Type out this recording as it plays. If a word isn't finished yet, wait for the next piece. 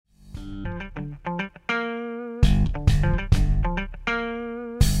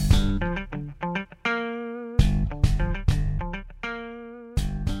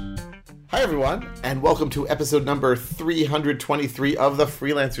Hi, everyone, and welcome to episode number 323 of The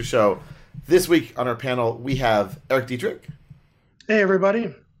Freelancer Show. This week on our panel, we have Eric Dietrich. Hey,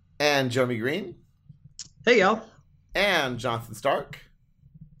 everybody. And Jeremy Green. Hey, y'all. And Jonathan Stark.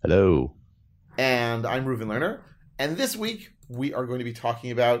 Hello. And I'm Reuven Lerner. And this week, we are going to be talking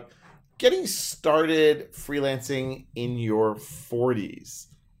about getting started freelancing in your 40s.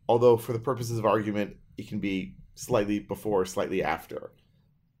 Although, for the purposes of argument, it can be slightly before, slightly after.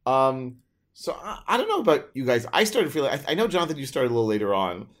 So I don't know about you guys. I started freelancing. I know, Jonathan, you started a little later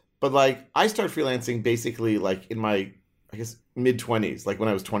on, but like I started freelancing basically like in my, I guess, mid-20s, like when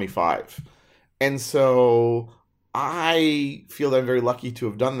I was 25. And so I feel that I'm very lucky to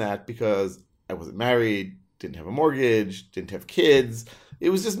have done that because I wasn't married, didn't have a mortgage, didn't have kids. It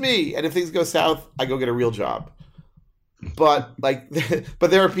was just me. And if things go south, I go get a real job. But like,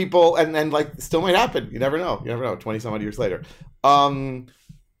 but there are people, and like, still might happen. You never know. 20 some odd years later.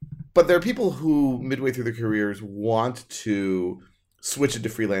 But there are people who midway through their careers want to switch into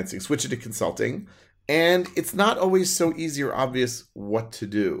freelancing, switch into consulting, and it's not always so easy or obvious what to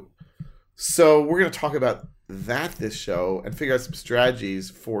do. So we're going to talk about that this show and figure out some strategies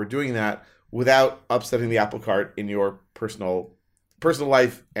for doing that without upsetting the apple cart in your personal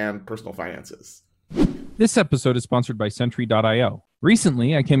life and personal finances. This episode is sponsored by Sentry.io.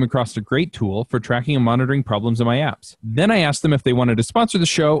 Recently, I came across a great tool for tracking and monitoring problems in my apps. Then I asked them if they wanted to sponsor the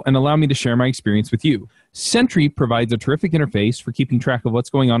show and allow me to share my experience with you. Sentry provides a terrific interface for keeping track of what's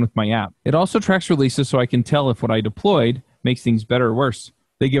going on with my app. It also tracks releases so I can tell if what I deployed makes things better or worse.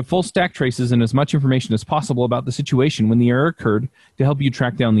 They give full stack traces and as much information as possible about the situation when the error occurred to help you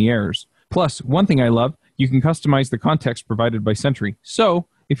track down the errors. Plus, one thing I love, you can customize the context provided by Sentry. So,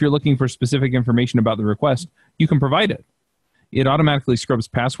 if you're looking for specific information about the request, you can provide it. It automatically scrubs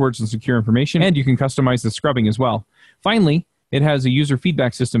passwords and secure information, and you can customize the scrubbing as well. Finally, it has a user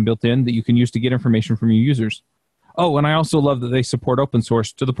feedback system built in that you can use to get information from your users. Oh, and I also love that they support open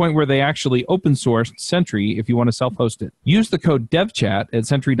source to the point where they actually open sourced Sentry if you want to self-host it. Use the code DevChat at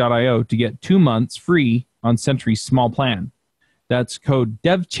Sentry.io to get 2 months free on Sentry's small plan. That's code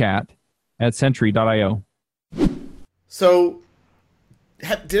DevChat at Sentry.io. So,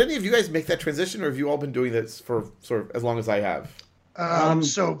 did any of you guys make that transition, or have you all been doing this for sort of as long as I have?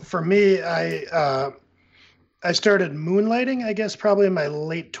 So for me, I started moonlighting, I guess, probably in my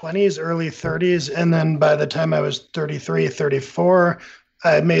late 20s, early 30s. And then by the time I was 33, 34,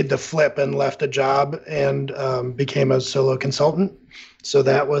 I made the flip and left a job and became a solo consultant. So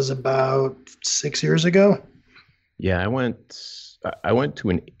that was about 6 years ago. Yeah, I went to I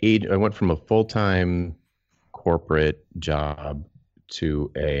went from a full-time corporate job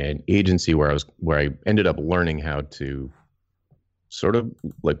to an agency where I ended up learning how to sort of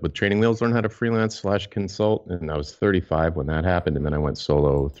like with training wheels, learn how to freelance / consult. And I was 35 when that happened. And then I went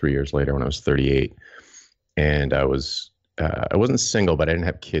solo 3 years later when I was 38. And I wasn't single, but I didn't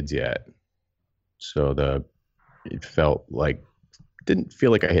have kids yet. So it didn't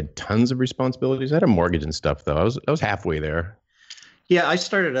feel like I had tons of responsibilities. I had a mortgage and stuff though. I was halfway there. Yeah, I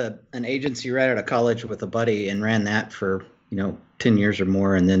started an agency right out of college with a buddy and ran that for 10 years or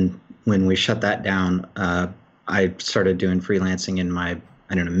more. And then when we shut that down, I started doing freelancing in my,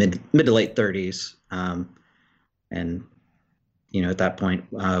 mid to late 30s. And, at that point,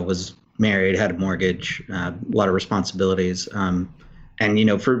 was married, had a mortgage, a lot of responsibilities. And,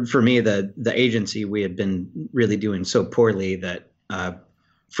 for me, the agency, we had been really doing so poorly that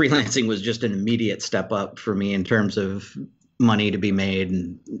freelancing was just an immediate step up for me in terms of money to be made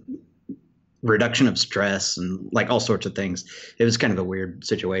and reduction of stress and like all sorts of things. It was kind of a weird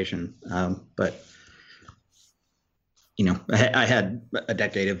situation. But I had a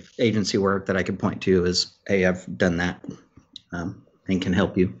decade of agency work that I could point to as, hey, I've done that and can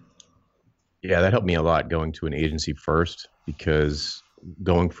help you. Yeah, that helped me a lot going to an agency first, because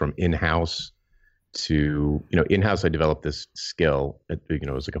going from in-house to, in-house, I developed this skill at,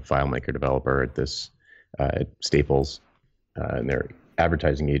 it was like a FileMaker developer at Staples and their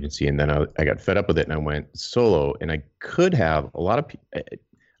advertising agency. And then I got fed up with it and I went solo, and I could have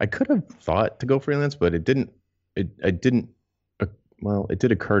I could have thought to go freelance, but it did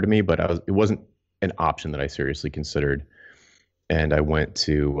occur to me, but it wasn't an option that I seriously considered. And I went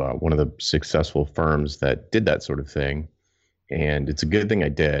to one of the successful firms that did that sort of thing. And it's a good thing I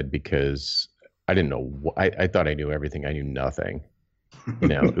did, because I didn't know. I thought I knew everything. I knew nothing.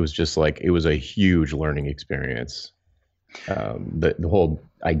 It was just like, it was a huge learning experience. The whole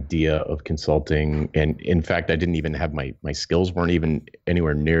idea of consulting, and in fact, I didn't even have my skills weren't even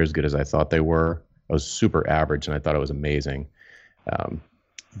anywhere near as good as I thought they were. I was super average, and I thought it was amazing.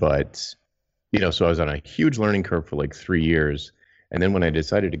 But so I was on a huge learning curve for like 3 years. And then when I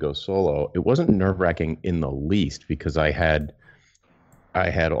decided to go solo, it wasn't nerve-wracking in the least because I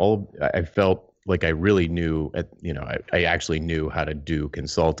felt like I really knew I actually knew how to do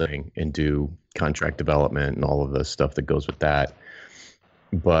consulting and do contract development and all of the stuff that goes with that.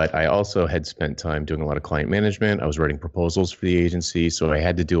 But I also had spent time doing a lot of client management. I was writing proposals for the agency. So I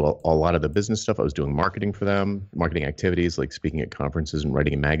had to do a lot of the business stuff. I was doing marketing for them, marketing activities like speaking at conferences and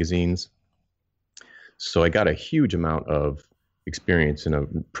writing in magazines. So I got a huge amount of experience in a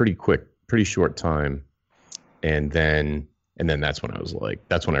pretty short time. And then that's when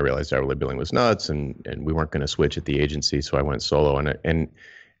that's when I realized hourly billing was nuts and we weren't going to switch at the agency. So I went solo and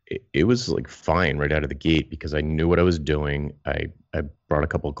it was like fine right out of the gate because I knew what I was doing. I brought a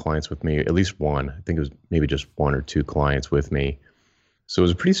couple of clients with me, at least one. I think it was maybe just one or two clients with me. So it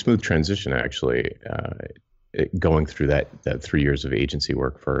was a pretty smooth transition, actually, going through that 3 years of agency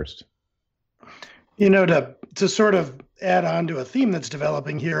work first. To sort of add on to a theme that's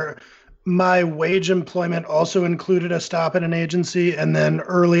developing here, my wage employment also included a stop at an agency. And then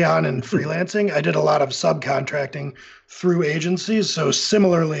early on in freelancing, I did a lot of subcontracting through agencies. So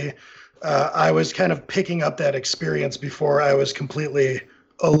similarly, I was kind of picking up that experience before I was completely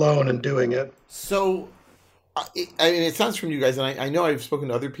alone and doing it. So, it sounds from you guys, and I know I've spoken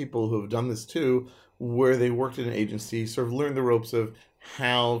to other people who have done this too, where they worked in an agency, sort of learned the ropes of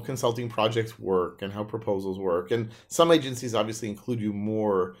how consulting projects work and how proposals work. And some agencies obviously include you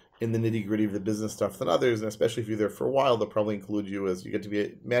more in the nitty-gritty of the business stuff than others, and especially if you're there for a while, they'll probably include you as you get to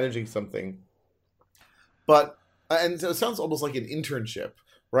be managing something. But, and so it sounds almost like an internship,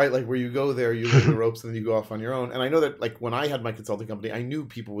 right? Like where you go there, you learn the ropes, and then you go off on your own. And I know that like when I had my consulting company, I knew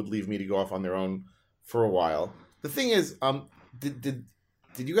people would leave me to go off on their own for a while. The thing is, did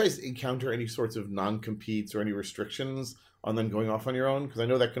you guys encounter any sorts of non-competes or any restrictions on then going off on your own? Because I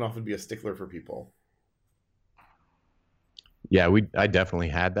know that can often be a stickler for people. Yeah, I definitely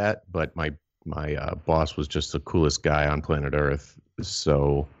had that, but my boss was just the coolest guy on planet Earth.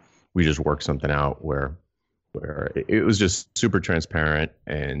 So we just worked something out where it was just super transparent,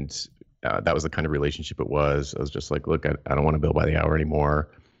 and that was the kind of relationship it was. I was just like, look, I don't want to bill by the hour anymore.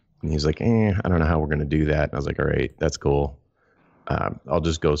 And he's like, I don't know how we're going to do that. And I was like, all right, that's cool. I'll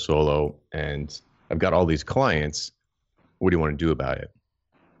just go solo, and I've got all these clients. What do you want to do about it?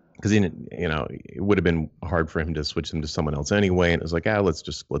 Because it would have been hard for him to switch them to someone else anyway. And it was like, let's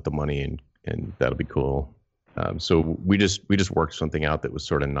just split the money and that'll be cool. So we just worked something out that was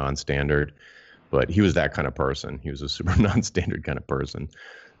sort of non-standard, but he was that kind of person. He was a super non-standard kind of person.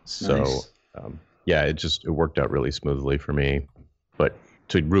 So nice. It worked out really smoothly for me. But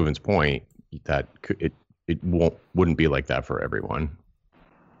to Reuven's point, that it wouldn't be like that for everyone.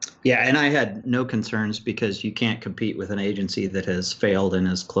 Yeah, and I had no concerns because you can't compete with an agency that has failed and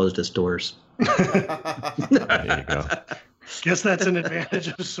has closed its doors. There you go. Guess that's an advantage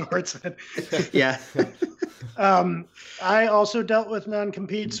of sorts. Yeah. I also dealt with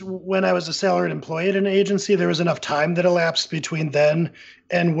non-competes when I was a salaried employee at an agency. There was enough time that elapsed between then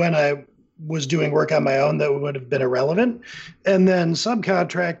and when I was doing work on my own that would have been irrelevant. And then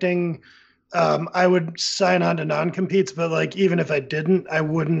subcontracting, I would sign on to non-competes, but like even if I didn't, I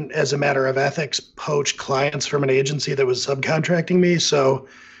wouldn't, as a matter of ethics, poach clients from an agency that was subcontracting me. So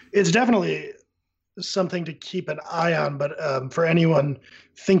it's definitely something to keep an eye on. But for anyone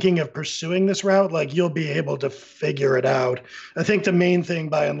thinking of pursuing this route, like you'll be able to figure it out. I think the main thing,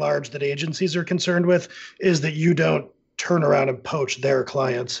 by and large, that agencies are concerned with is that you don't turn around and poach their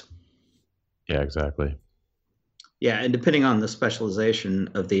clients. Yeah, exactly. Yeah, and depending on the specialization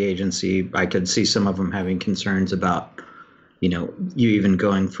of the agency, I could see some of them having concerns about, you even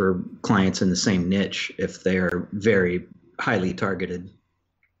going for clients in the same niche if they're very highly targeted.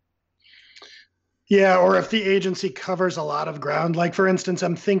 Yeah, or if the agency covers a lot of ground. Like, for instance,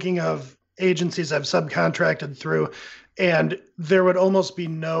 I'm thinking of agencies I've subcontracted through, and there would almost be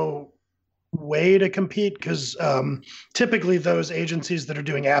no way to compete because typically those agencies that are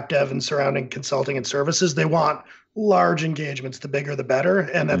doing app dev and surrounding consulting and services, they want large engagements. The bigger, the better.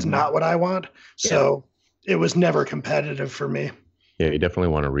 And that's not what I want. So it was never competitive for me. Yeah, you definitely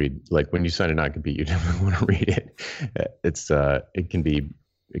want to read, like when you sign a non-compete, you definitely want to read it. It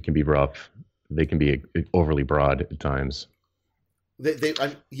can be rough. They can be overly broad at times.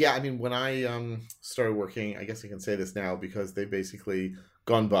 When I started working, I guess I can say this now because they basically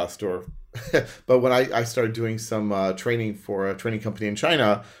gone bust but when I started doing some training for a training company in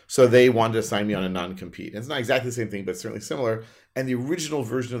China, so they wanted to sign me on a non-compete. And it's not exactly the same thing, but certainly similar. And the original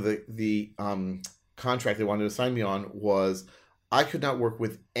version of the contract they wanted to sign me on was I could not work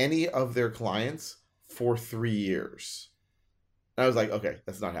with any of their clients for 3 years. And I was like, okay,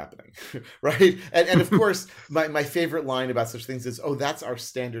 that's not happening, right? And of course, my favorite line about such things is, oh, that's our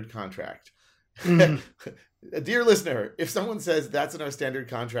standard contract. Dear listener, if someone says that's in our standard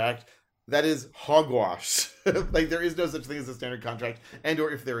contract, that is hogwash. Like, there is no such thing as a standard contract, and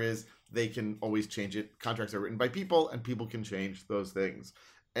or if there is, they can always change it. Contracts are written by people, and people can change those things.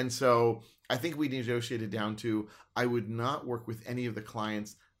 And so I think we negotiated down to, I would not work with any of the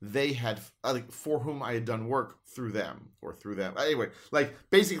clients they had, like, for whom I had done work through them or through them. Anyway, like,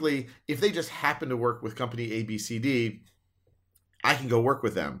 basically, if they just happen to work with company ABCD, I can go work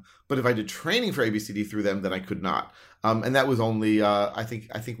with them. But if I did training for ABCD through them, then I could not. And that was only, I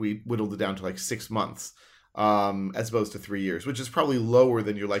think we whittled it down to like 6 months, as opposed to 3 years, which is probably lower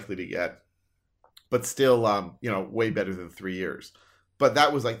than you're likely to get, but still, way better than 3 years. But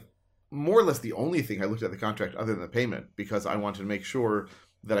that was like more or less the only thing I looked at the contract other than the payment, because I wanted to make sure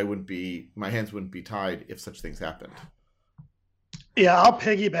that my hands wouldn't be tied if such things happened. Yeah, I'll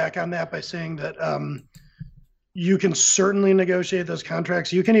piggyback on that by saying that you can certainly negotiate those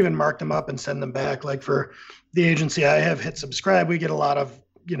contracts. You can even mark them up and send them back. Like for the agency I have, Hit Subscribe, we get a lot of,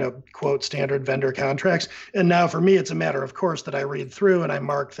 quote, standard vendor contracts. And now for me, it's a matter of course that I read through and I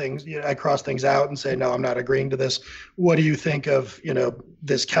mark things, I cross things out and say, no, I'm not agreeing to this. What do you think of,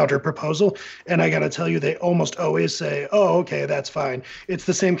 this counter proposal? And I got to tell you, they almost always say, oh, okay, that's fine. It's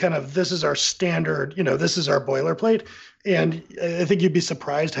the same kind of, this is our standard, this is our boilerplate. And I think you'd be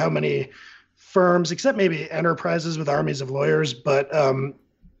surprised how many firms, except maybe enterprises with armies of lawyers, but,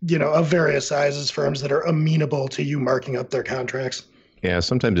 of various sizes, firms that are amenable to you marking up their contracts. Yeah,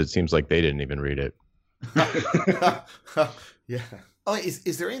 sometimes it seems like they didn't even read it. Yeah. Oh,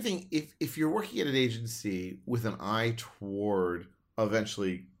 is there anything, if you're working at an agency with an eye toward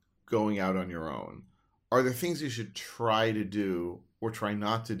eventually going out on your own, are there things you should try to do or try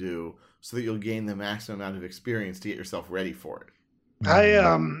not to do so that you'll gain the maximum amount of experience to get yourself ready for it?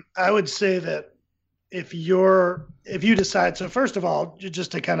 I would say that if you decide, so first of all,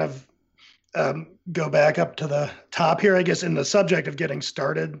 just to kind of go back up to the top here, I guess, in the subject of getting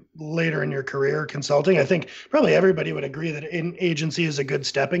started later in your career consulting, I think probably everybody would agree that an agency is a good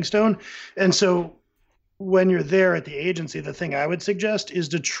stepping stone. And so when you're there at the agency, the thing I would suggest is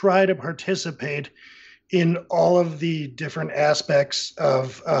to try to participate in all of the different aspects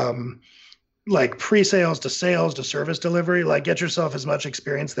of like pre-sales to sales to service delivery, like get yourself as much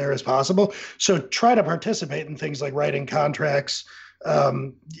experience there as possible. So try to participate in things like writing contracts,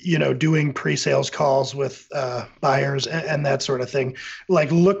 doing pre-sales calls with buyers and that sort of thing.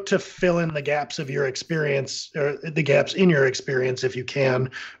 Like look to fill in the gaps of your experience, or the gaps in your experience if you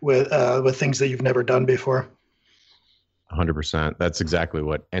can, with things that you've never done before. 100%. That's exactly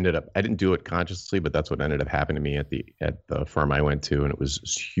what ended up. I didn't do it consciously, but that's what ended up happening to me at the firm I went to, and it was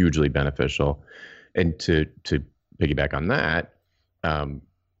hugely beneficial. And to piggyback on that,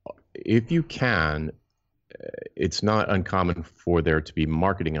 if you can, it's not uncommon for there to be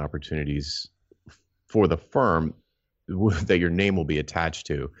marketing opportunities for the firm that your name will be attached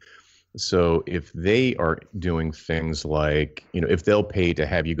to. So if they are doing things like, if they'll pay to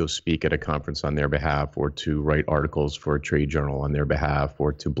have you go speak at a conference on their behalf, or to write articles for a trade journal on their behalf,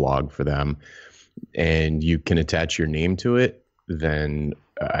 or to blog for them, and you can attach your name to it, then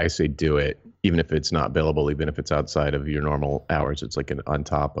I say do it, even if it's not billable, even if it's outside of your normal hours. It's like an on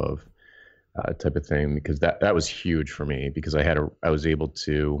top of type of thing, because that was huge for me, because I was able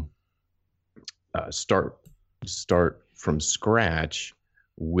to start from scratch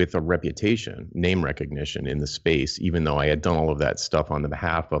with a reputation, name recognition in the space. Even though I had done all of that stuff on the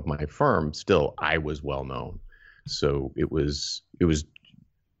behalf of my firm, still I was well known. So it was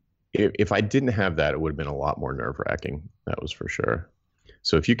if I didn't have that, it would have been a lot more nerve-wracking. That was for sure.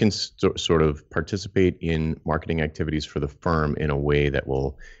 So if you can sort of participate in marketing activities for the firm in a way that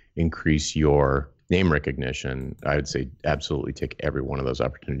will increase your name recognition, I would say absolutely take every one of those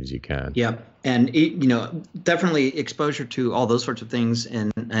opportunities you can. Yeah. And, definitely exposure to all those sorts of things in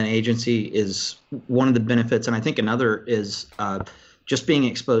an agency is one of the benefits. And I think another is just being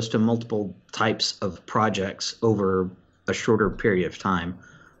exposed to multiple types of projects over a shorter period of time.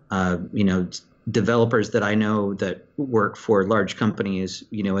 Developers that I know that work for large companies,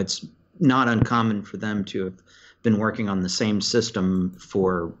 it's not uncommon for them to have been working on the same system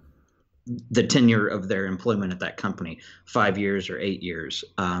for the tenure of their employment at that company, 5 years or 8 years.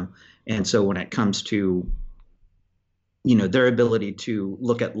 And so when it comes to, their ability to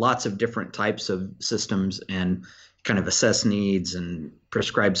look at lots of different types of systems and kind of assess needs and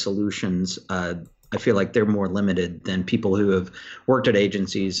prescribe solutions, I feel like they're more limited than people who have worked at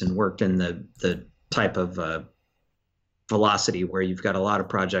agencies and worked in the type of velocity where you've got a lot of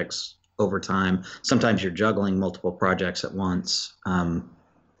projects over time. Sometimes you're juggling multiple projects at once.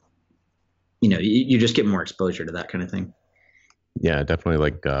 You just get more exposure to that kind of thing. Yeah, definitely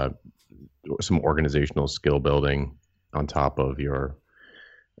like some organizational skill building on top of your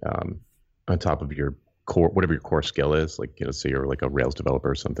core, whatever your core skill is. Like, say you're like a Rails developer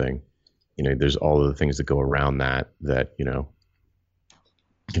or something. There's all of the things that go around that,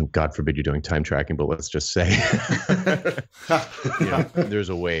 God forbid you're doing time tracking, but let's just say, there's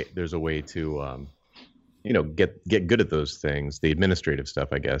a way to, get good at those things, the administrative stuff,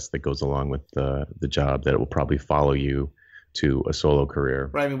 I guess, that goes along with the job, that it will probably follow you to a solo career.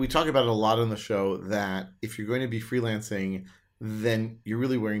 Right. I mean, we talk about it a lot on the show that if you're going to be freelancing, then you're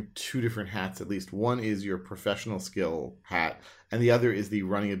really wearing two different hats, at least. One is your professional skill hat, and the other is the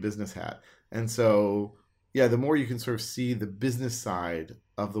running a business hat. And so, yeah, the more you can sort of see the business side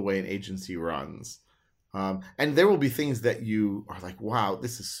of the way an agency runs, and there will be things that you are like, wow,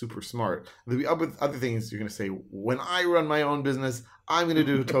 this is super smart. There'll be other things you're going to say, when I run my own business, I'm going to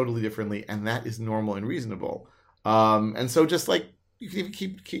do it totally differently, and that is normal and reasonable. And so just like, you can even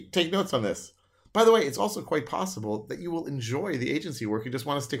keep take notes on this. By the way, it's also quite possible that you will enjoy the agency work. You just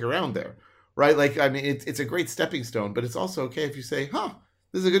want to stick around there, right? Like, I mean, it's a great stepping stone, but it's also okay if you say,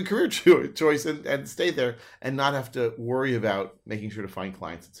 this is a good career choice and stay there and not have to worry about making sure to find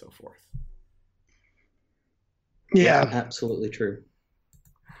clients and so forth. Yeah, absolutely true.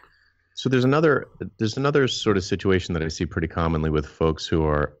 So there's another sort of situation that I see pretty commonly with folks who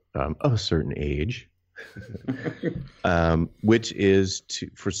are of a certain age, which is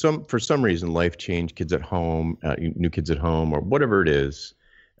for some reason, life change, kids at home, new kids at home, or whatever it is,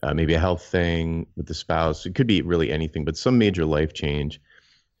 maybe a health thing with the spouse. It could be really anything, but some major life change,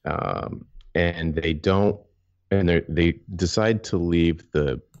 and they decide to leave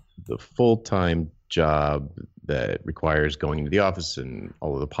the full-time job that requires going into the office and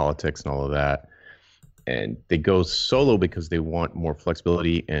all of the politics and all of that. And they go solo because they want more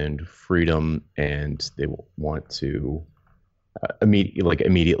flexibility and freedom, and they want to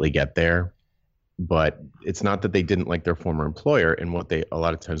immediately get there. But it's not that they didn't like their former employer. And what they a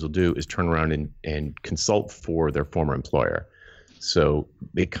lot of times will do is turn around and consult for their former employer. So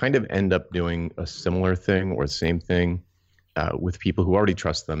they kind of end up doing a similar thing or the same thing with people who already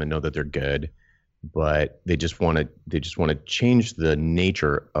trust them and know that they're good, but they just want to change the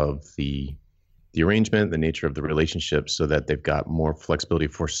nature of the arrangement, the nature of the relationship, so that they've got more flexibility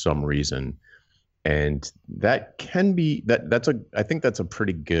for some reason. And that can be I think that's a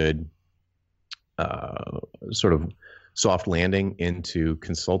pretty good sort of soft landing into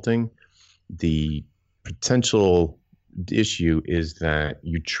consulting. The potential issue is that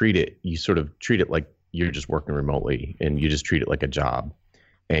you sort of treat it like you're just working remotely, and you just treat it like a job,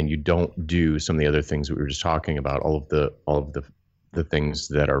 and you don't do some of the other things that we were just talking about, all of the things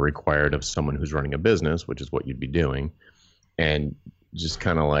that are required of someone who's running a business, which is what you'd be doing, and just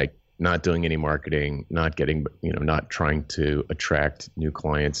kind of like not doing any marketing, not trying to attract new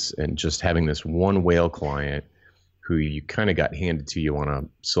clients, and just having this one whale client who you kind of got handed to you on a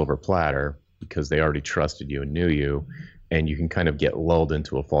silver platter because they already trusted you and knew you. And you can kind of get lulled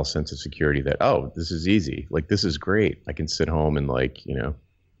into a false sense of security that, oh, this is easy. Like, this is great. I can sit home and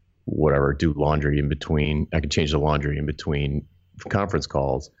whatever, do laundry in between. I can change the laundry in between conference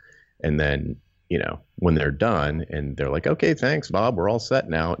calls. And then, when they're done and they're like, okay, thanks, Bob, we're all set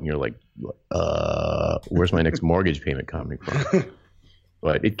now. And you're like, where's my next mortgage payment coming from?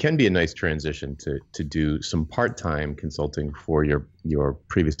 But it can be a nice transition to do some part-time consulting for your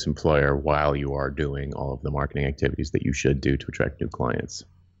previous employer while you are doing all of the marketing activities that you should do to attract new clients.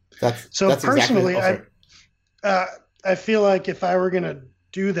 That's personally, exactly I feel like if I were going to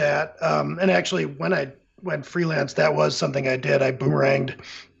do that, and actually when I went freelance, that was something I did. I boomeranged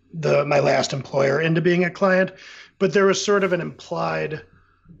my last employer into being a client, but there was sort of an implied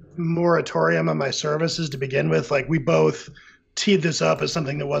moratorium on my services to begin with. Like, we both teed this up as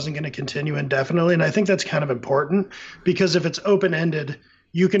something that wasn't going to continue indefinitely. And I think that's kind of important, because if it's open-ended,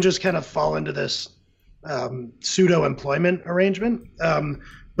 you can just kind of fall into this pseudo-employment arrangement.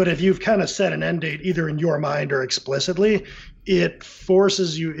 But if you've kind of set an end date, either in your mind or explicitly, it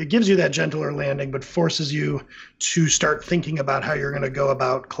gives you that gentler landing, but forces you to start thinking about how you're going to go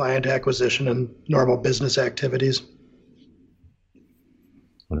about client acquisition and normal business activities.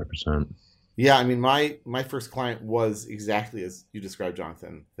 100%. Yeah, I mean, my first client was exactly as you described,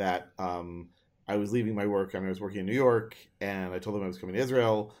 Jonathan, that I was leaving my work. I mean, I was working in New York, and I told them I was coming to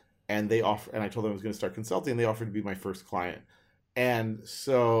Israel, and I told them I was going to start consulting, and they offered to be my first client. And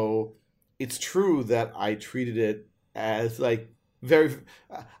so it's true that I treated it as I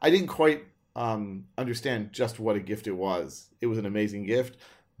didn't quite understand just what a gift it was. It was an amazing gift,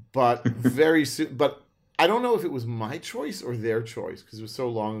 but very soon. But I don't know if it was my choice or their choice because it was so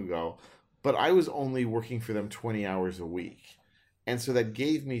long ago. But I was only working for them 20 hours a week, and so that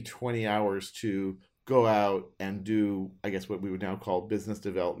gave me 20 hours to go out and do, I guess, what we would now call business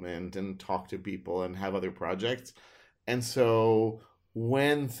development and talk to people and have other projects. And so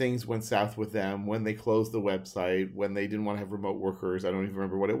when things went south with them, when they closed the website, when they didn't want to have remote workers, I don't even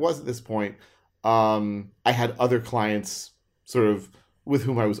remember what it was at this point. I had other clients sort of with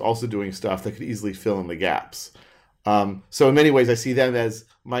whom I was also doing stuff that could easily fill in the gaps. So in many ways, I see them as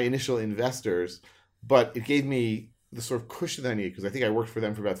my initial investors, but it gave me the sort of cushion that I needed because I think I worked for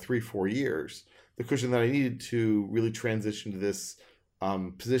them for about 3-4 years. The cushion that I needed to really transition to this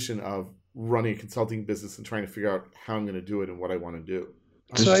position of running a consulting business and trying to figure out how I'm going to do it and what I want to do.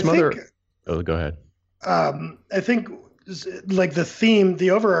 So I think, Oh, go ahead. I think like the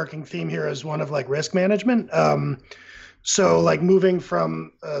overarching theme here is one of like risk management. So like moving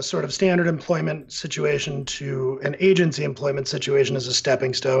from a sort of standard employment situation to an agency employment situation is a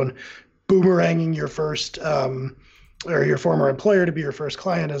stepping stone. Boomeranging your first or your former employer to be your first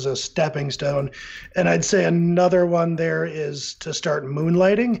client is a stepping stone. And I'd say another one there is to start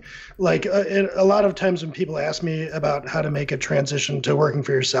moonlighting. Like a lot of times when people ask me about how to make a transition to working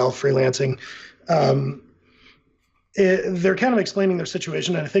for yourself, freelancing, they're kind of explaining their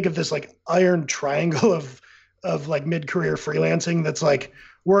situation. And I think of this like iron triangle of like mid-career freelancing that's like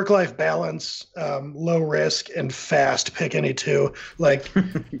work-life balance, low risk, and fast. Pick any two. Like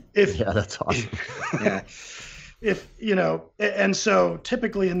if Yeah, that's awesome. Yeah. if you know, and so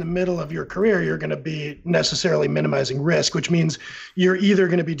typically in the middle of your career, you're going to be necessarily minimizing risk, which means you're either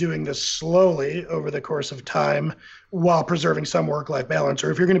going to be doing this slowly over the course of time while preserving some work-life balance, or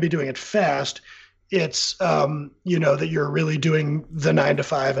if you're going to be doing it fast, it's that you're really doing the 9 to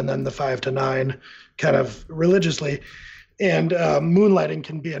 5 and then the 5 to 9 kind of religiously. And moonlighting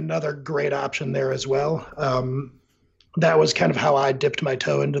can be another great option there as well. That was kind of how I dipped my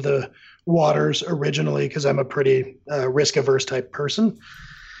toe into the waters originally because I'm a pretty risk-averse type person.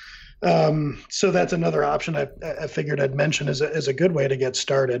 So that's another option I figured I'd mention as a good way to get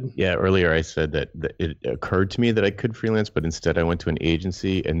started. Yeah, earlier I said that it occurred to me that I could freelance, but instead I went to an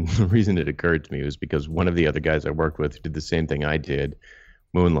agency. And the reason it occurred to me was because one of the other guys I worked with did the same thing I did,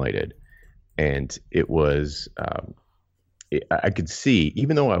 moonlighted. And it was, I could see,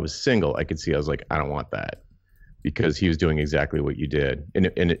 even though I was single, I was like, I don't want that, because he was doing exactly what you did.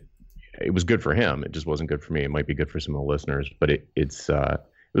 And it was good for him. It just wasn't good for me. It might be good for some of the listeners, but it was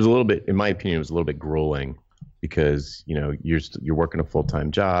a little bit, in my opinion, it was a little bit grueling because, you're working a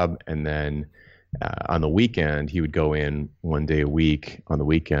full-time job. And then on the weekend, he would go in one day a week on the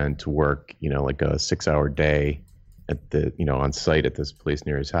weekend to work, like a 6-hour day at the, on site at this place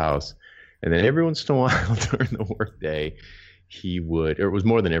near his house. And then every once in a while during the workday, or it was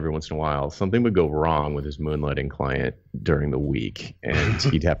more than every once in a while, something would go wrong with his moonlighting client during the week. And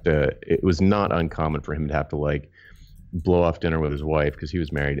it was not uncommon for him to have to like blow off dinner with his wife because he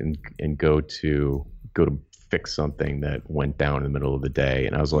was married and go to fix something that went down in the middle of the day.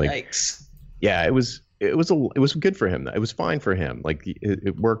 And I was like, Yikes. Yeah, it was good for him. It was fine for him. Like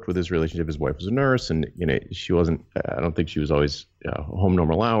it worked with his relationship. His wife was a nurse, and she wasn't. I don't think she was always home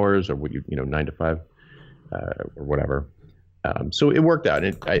normal hours or 9 to 5 or whatever. So it worked out.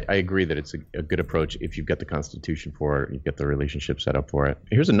 And I agree that it's a good approach if you've got the constitution for it, you've got the relationship set up for it.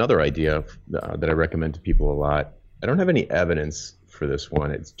 Here's another idea that I recommend to people a lot. I don't have any evidence for this one.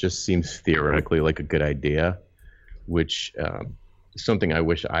 It just seems theoretically like a good idea, which is something I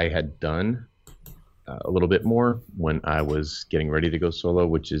wish I had done a little bit more when I was getting ready to go solo,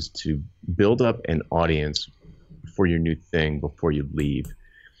 which is to build up an audience for your new thing before you leave.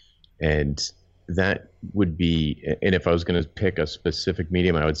 And that would be, and if I was going to pick a specific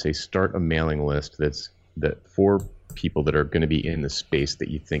medium, I would say start a mailing list that for people that are going to be in the space that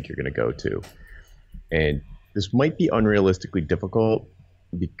you think you're going to go to. And this might be unrealistically difficult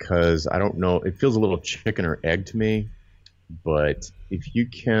because I don't know, it feels a little chicken or egg to me, but if you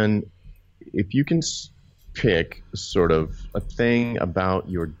can pick sort of a thing about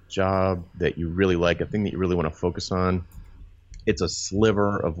your job that you really like, a thing that you really want to focus on, it's a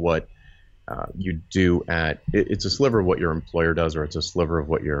sliver of what you do it's a sliver of what your employer does, or it's a sliver of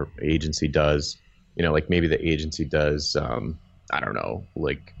what your agency does. Like maybe the agency does, I don't know,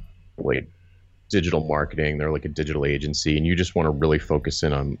 like digital marketing. They're like a digital agency, and you just want to really focus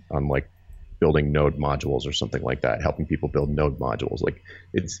in on like building node modules or something like that, helping people build node modules. Like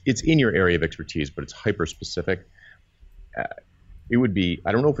it's in your area of expertise, but it's hyper specific. It would be,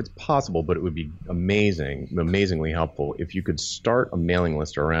 I don't know if it's possible, but it would be amazingly helpful if you could start a mailing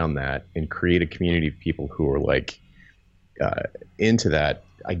list around that and create a community of people who are like into that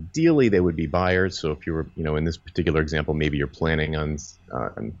ideally they would be buyers. So if you were, in this particular example, maybe you're planning on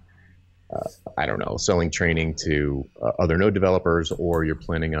I don't know, selling training to other Node developers, or you're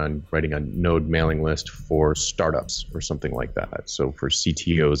planning on writing a Node mailing list for startups or something like that. So for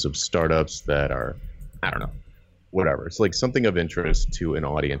CTOs of startups that are, I don't know, whatever. It's like something of interest to an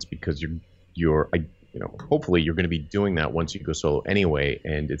audience, because hopefully you're going to be doing that once you go solo anyway.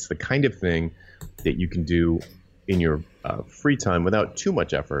 And it's the kind of thing that you can do in your free time without too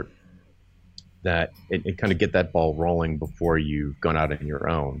much effort, that it kind of get that ball rolling before you've gone out on your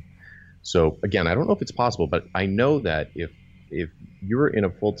own. So again, I don't know if it's possible, but I know that if you were in a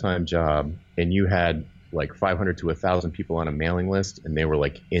full-time job and you had like 500 to 1,000 people on a mailing list and they were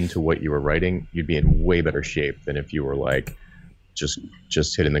like into what you were writing, you'd be in way better shape than if you were like just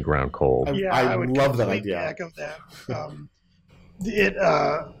hitting the ground cold. Yeah, I would love that completely idea. Echo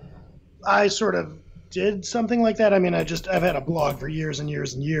that. I sort of did something like that. I mean, I've had a blog for years and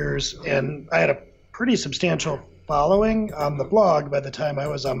years and years, and I had a pretty substantial following on the blog by the time I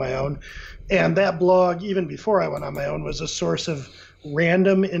was on my own. And that blog, even before I went on my own, was a source of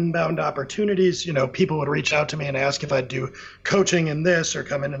random inbound opportunities. People would reach out to me and ask if I'd do coaching in this or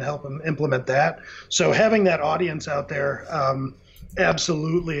come in and help them implement that. So having that audience out there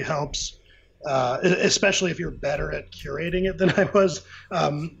absolutely helps, especially if you're better at curating it than I was,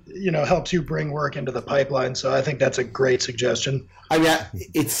 helps you bring work into the pipeline. So I think that's a great suggestion. I mean,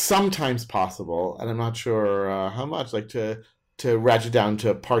 it's sometimes possible, and I'm not sure how much, like to ratchet down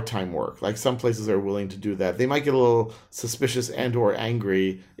to part-time work. Like some places are willing to do that. They might get a little suspicious and or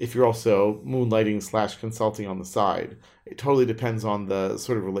angry if you're also moonlighting / consulting on the side. It totally depends on the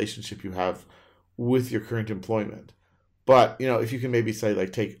sort of relationship you have with your current employment. But, if you can maybe say,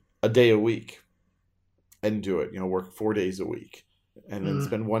 like, take a day a week and do it, work 4 days a week and then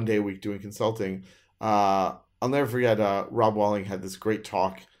spend 1 day a week doing consulting. I'll never forget, Rob Walling had this great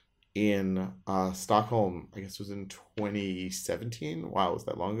talk in Stockholm, I guess it was in 2017. Wow, was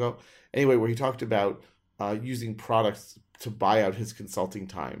that long ago? Anyway, where he talked about using products to buy out his consulting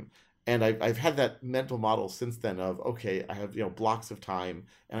time. And I've had that mental model since then of, okay, I have blocks of time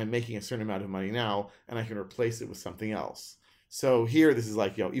and I'm making a certain amount of money now and I can replace it with something else. So here, this is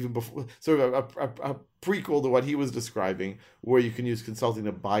like, even before, sort of a prequel to what he was describing, where you can use consulting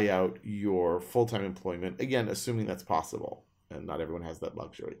to buy out your full-time employment. Again, assuming that's possible, and not everyone has that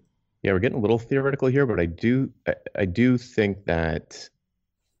luxury. Yeah, we're getting a little theoretical here, but I do think that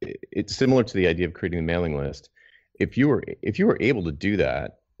it's similar to the idea of creating a mailing list. If you were able to do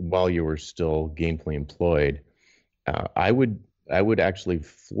that while you were still gainfully employed, I would actually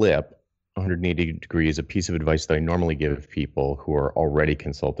flip 180 degrees a piece of advice that I normally give people who are already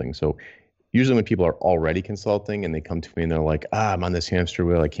consulting. So usually when people are already consulting and they come to me and they're like, I'm on this hamster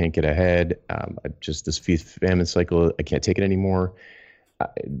wheel, I can't get ahead, this feast famine cycle, I can't take it anymore.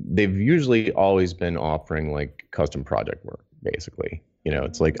 They've usually always been offering like custom project work, basically.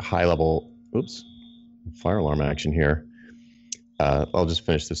 It's like high level, fire alarm action here. I'll just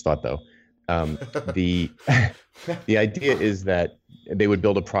finish this thought though. The idea is that they would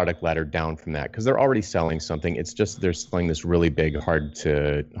build a product ladder down from that because they're already selling something. It's just they're selling this really big, hard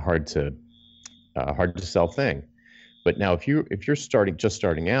to sell thing. But now, if you're just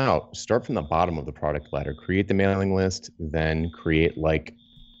starting out, start from the bottom of the product ladder. Create the mailing list, then create like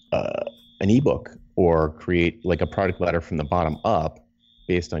an ebook, or create like a product ladder from the bottom up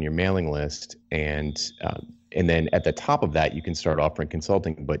based on your mailing list, and then at the top of that, you can start offering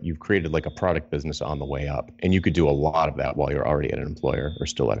consulting, but you've created like a product business on the way up. And you could do a lot of that while you're already at an employer or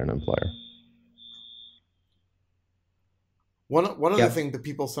still at an employer. One of the things that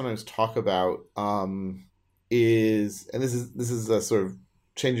people sometimes talk about is, and this is a sort of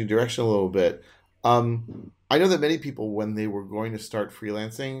changing direction a little bit. I know that many people, when they were going to start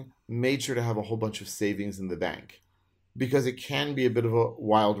freelancing, made sure to have a whole bunch of savings in the bank, because it can be a bit of a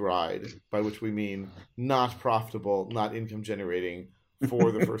wild ride, by which we mean not profitable, not income generating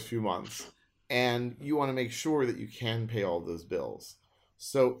for the first few months. And you want to make sure that you can pay all those bills.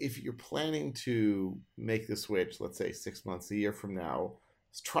 So if you're planning to make the switch, let's say 6 months, a year from now,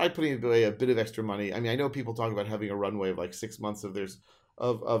 try putting away a bit of extra money. I mean, I know people talk about having a runway of like 6 months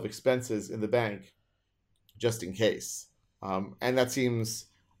of expenses in the bank, just in case. And that seems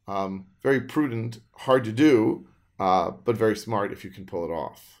very prudent, hard to do, but very smart if you can pull it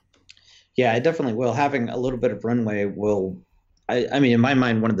off. Yeah, I definitely will. Having a little bit of runway will, I mean, in my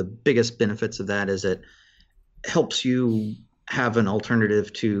mind, one of the biggest benefits of that is it helps you have an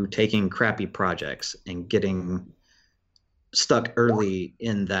alternative to taking crappy projects and getting stuck early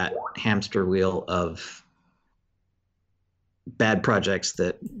in that hamster wheel of bad projects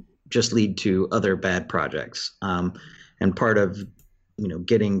that just lead to other bad projects. And part of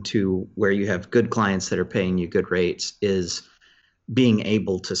getting to where you have good clients that are paying you good rates is being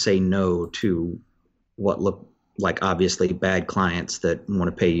able to say no to what look like obviously bad clients that want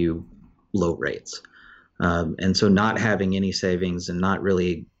to pay you low rates. And so not having any savings and not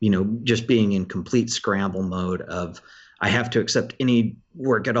really, just being in complete scramble mode of I have to accept any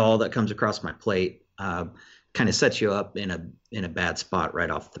work at all that comes across my plate, kind of sets you up in a bad spot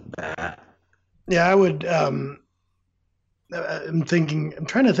right off the bat. Yeah, I would. I'm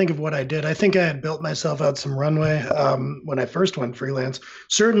trying to think of what I did. I think I had built myself out some runway when I first went freelance.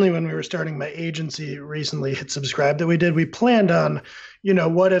 Certainly when we were starting my agency recently, Hit Subscribe that we did, we planned on,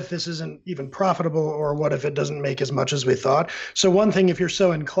 what if this isn't even profitable, or what if it doesn't make as much as we thought? So one thing, if you're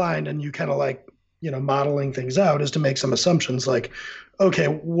so inclined and you kind of like, modeling things out, is to make some assumptions like, okay,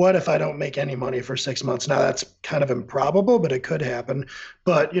 what if I don't make any money for 6 months? Now that's kind of improbable, but it could happen.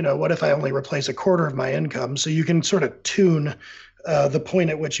 But, what if I only replace a quarter of my income? So you can sort of tune the point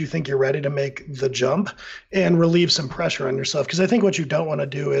at which you think you're ready to make the jump and relieve some pressure on yourself. Because I think what you don't want to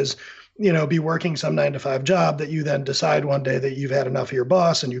do is, be working some 9-to-5 job that you then decide one day that you've had enough of your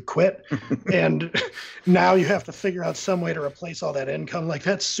boss and you quit. And now you have to figure out some way to replace all that income. Like,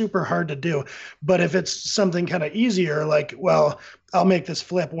 that's super hard to do. But if it's something kind of easier, like, well, I'll make this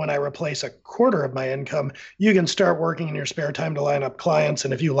flip when I replace a quarter of my income, you can start working in your spare time to line up clients.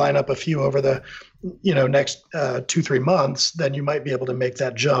 And if you line up a few over the, next 2-3 months, then you might be able to make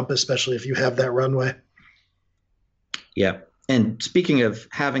that jump, especially if you have that runway. Yeah. And speaking of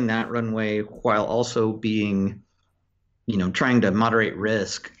having that runway while also being, trying to moderate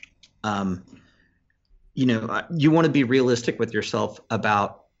risk, you want to be realistic with yourself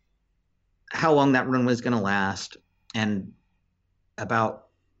about how long that runway is going to last and about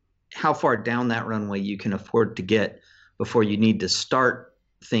how far down that runway you can afford to get before you need to start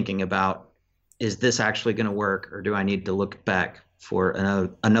thinking about, is this actually going to work, or do I need to look back for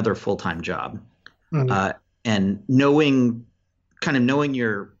another full-time job? Mm-hmm. And knowing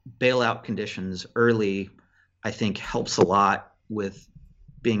your bailout conditions early, I think helps a lot with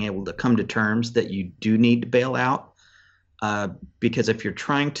being able to come to terms that you do need to bail out. Because if you're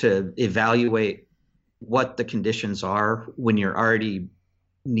trying to evaluate what the conditions are when you're already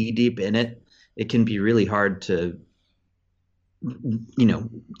knee deep in it, it can be really hard to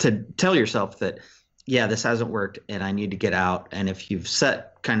tell yourself that, yeah, this hasn't worked and I need to get out. And if you've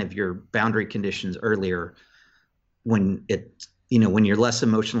set kind of your boundary conditions earlier, when you're less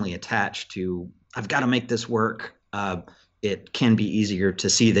emotionally attached to, I've got to make this work, it can be easier to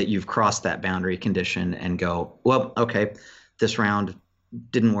see that you've crossed that boundary condition and go, well, okay, this round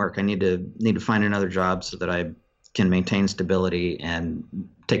didn't work. I need to find another job so that I can maintain stability and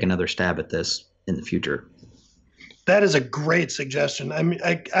take another stab at this in the future. That is a great suggestion. I mean,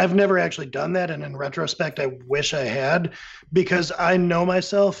 I've never actually done that, and in retrospect, I wish I had, because I know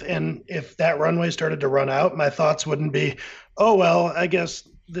myself, and if that runway started to run out, my thoughts wouldn't be, oh, well, I guess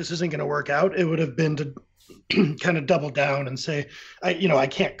this isn't going to work out. It would have been to kind of double down and say, I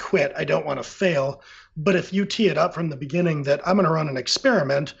can't quit. I don't want to fail. But if you tee it up from the beginning that I'm going to run an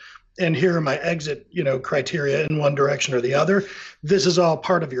experiment, and here are my exit, criteria in one direction or the other, this is all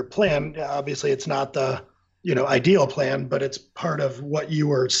part of your plan. Obviously, it's not the ideal plan, but it's part of what you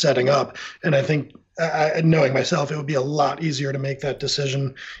were setting up. And I think, knowing myself, it would be a lot easier to make that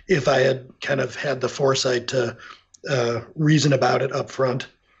decision if I had kind of had the foresight to reason about it up front.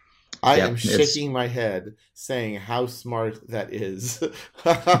 I am shaking my head saying how smart that is.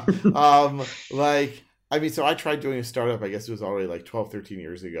 So I tried doing a startup, I guess it was already like 12, 13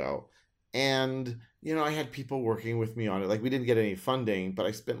 years ago. And, I had people working with me on it. Like, we didn't get any funding, but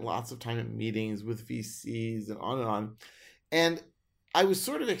I spent lots of time at meetings with VCs and on and on. And I was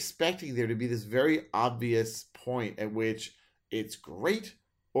sort of expecting there to be this very obvious point at which it's great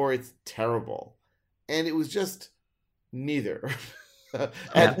or it's terrible. And it was just neither.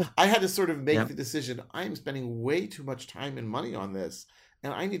 And I had to sort of make the decision, I'm spending way too much time and money on this,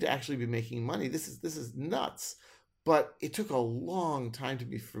 and I need to actually be making money. This is nuts. But it took a long time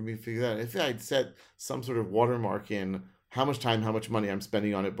for me to figure that out. If I'd set some sort of watermark in how much time, how much money I'm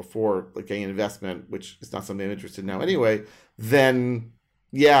spending on it before like getting an investment, which is not something I'm interested in now anyway, then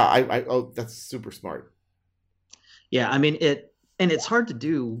that's super smart. Yeah, I mean it's hard to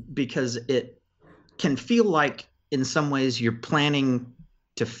do because it can feel like in some ways you're planning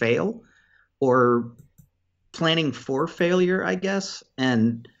to fail or planning for failure, I guess.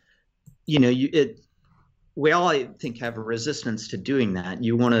 And we all, I think, have a resistance to doing that.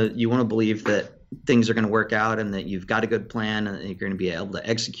 You want to believe that things are going to work out and that you've got a good plan and that you're going to be able to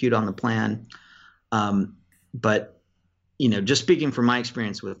execute on the plan. But just speaking from my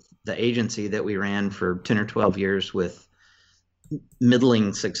experience with the agency that we ran for 10 or 12 years with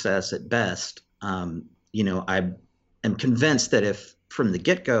middling success at best. I am convinced that if from the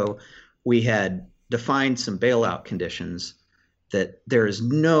get-go we had defined some bailout conditions, that there is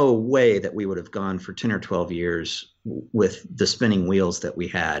no way that we would have gone for 10 or 12 years with the spinning wheels that we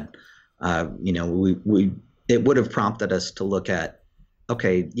had. It would have prompted us to look at,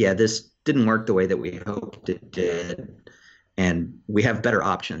 okay, yeah, this didn't work the way that we hoped it did, and we have better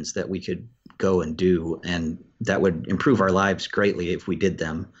options that we could go and do, and that would improve our lives greatly if we did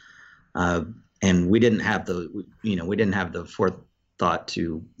them. And we didn't have the forethought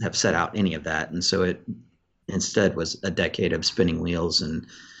to have set out any of that, and so it instead was a decade of spinning wheels. And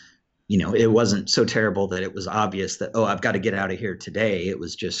it wasn't so terrible that it was obvious that, oh, I've got to get out of here today. It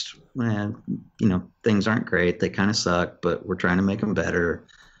was just, things aren't great, they kind of suck, but we're trying to make them better,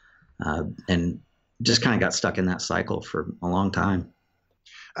 and just kind of got stuck in that cycle for a long time.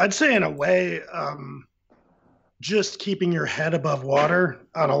 I'd say in a way, just keeping your head above water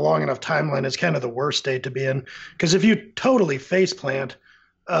on a long enough timeline is kind of the worst state to be in. Because if you totally faceplant,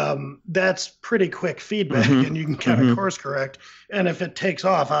 that's pretty quick feedback, and you can kind of course correct. And if it takes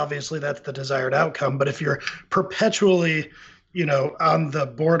off, obviously that's the desired outcome. But if you're perpetually, on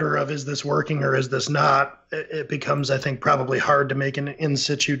the border of, is this working or is this not, it becomes, I think, probably hard to make an in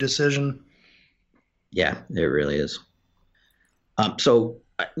situ decision. Yeah, it really is. So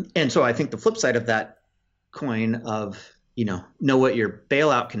I think the flip side of that coin of, know what your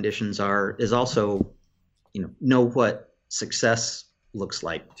bailout conditions are is also, know what success looks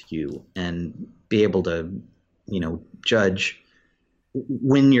like to you, and be able to, judge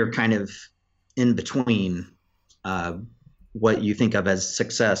when you're kind of in between what you think of as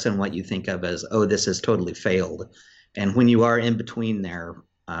success and what you think of as, oh, this has totally failed. And when you are in between there,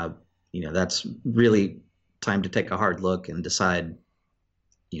 that's really time to take a hard look and decide,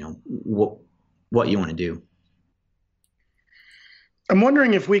 what you want to do. I'm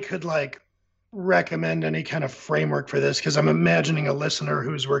wondering if we could recommend any kind of framework for this, because I'm imagining a listener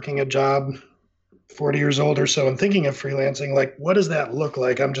who's working a job 40 years old or so and thinking of freelancing. What does that look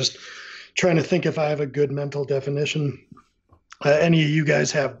like? I'm just trying to think if I have a good mental definition. Any of you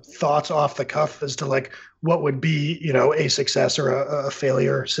guys have thoughts off the cuff as to what would be, a success or a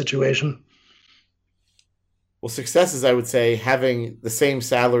failure situation? Well, success is, I would say, having the same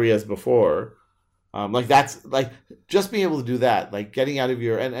salary as before. That's just being able to do that, getting out of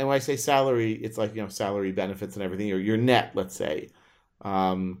your, and when I say salary, it's salary, benefits and everything, or your net, let's say,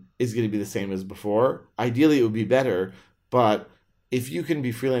 is going to be the same as before. Ideally, it would be better, but if you can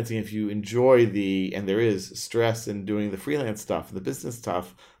be freelancing, if you enjoy and there is stress in doing the freelance stuff, the business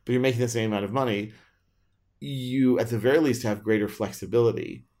stuff, but you're making the same amount of money, you at the very least have greater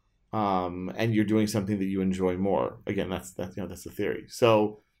flexibility, and you're doing something that you enjoy more. Again, that's the theory.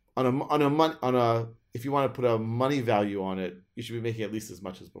 So if you want to put a money value on it, you should be making at least as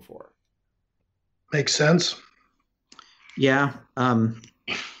much as before. Makes sense. Yeah.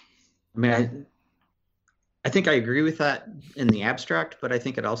 I think I agree with that in the abstract, but I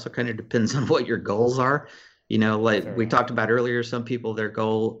think it also kind of depends on what your goals are. We talked about earlier, some people, their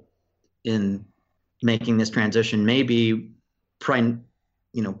goal in making this transition may be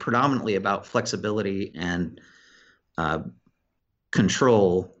predominantly about flexibility and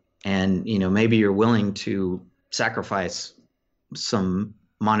control. And, maybe you're willing to sacrifice some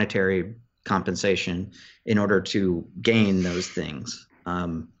monetary compensation in order to gain those things.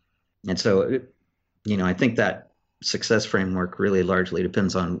 And so, I think that success framework really largely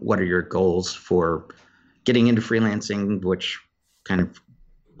depends on what are your goals for getting into freelancing, which kind of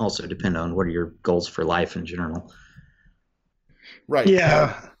also depend on what are your goals for life in general. Right.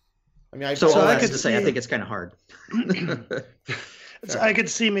 Yeah. I think it's kind of hard. So I could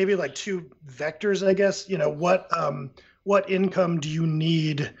see maybe two vectors, I guess. What income do you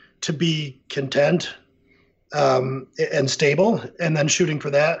need to be content and stable, and then shooting for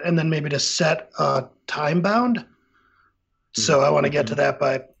that, and then maybe to set a time bound. So I want to get to that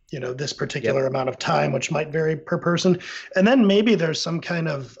by this particular amount of time, which might vary per person, and then maybe there's some kind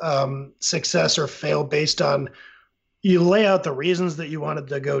of success or fail based on, you lay out the reasons that you wanted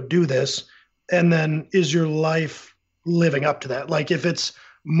to go do this, and then is your life living up to that? If it's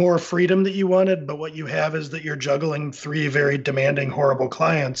more freedom that you wanted, but what you have is that you're juggling 3 very demanding, horrible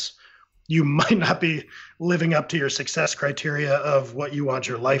clients, you might not be living up to your success criteria of what you want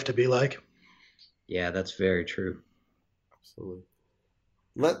your life to be like. Yeah, that's very true. Absolutely.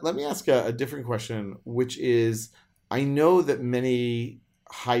 Let me ask a different question, which is, I know that many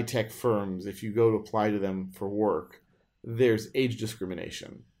high-tech firms, if you go to apply to them for work, there's age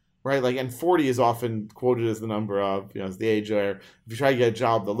discrimination, right? And 40 is often quoted as the number of, as the age where if you try to get a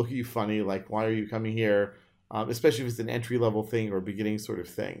job, they'll look at you funny, why are you coming here? especially if it's an entry level thing or a beginning sort of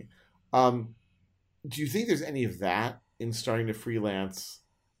thing. Do you think there's any of that in starting to freelance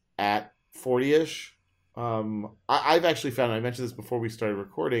at 40-ish? I've actually found, I mentioned this before we started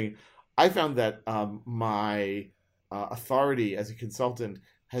recording, I found that my authority as a consultant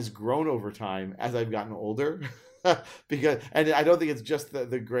has grown over time as I've gotten older. Because, and I don't think it's just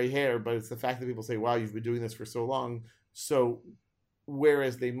the gray hair, but it's the fact that people say, wow, you've been doing this for so long. So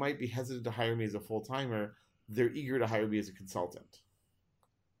whereas they might be hesitant to hire me as a full-timer, they're eager to hire me as a consultant.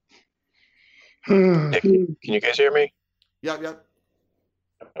 Hey, can you guys hear me? Yep, yep.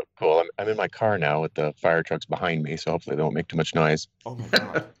 Oh, cool. I'm in my car now with the fire trucks behind me, so hopefully they won't make too much noise. Oh my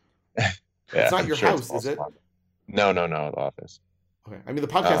God. Yeah, It's not I'm your sure house, is it? fun. No, the office. Okay. I mean, the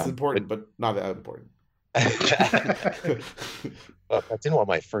podcast is important, but not that important. Well, I didn't want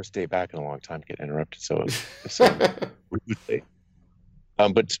my first day back in a long time to get interrupted, so rudely.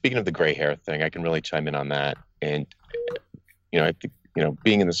 But speaking of the gray hair thing, I can really chime in on that. And I think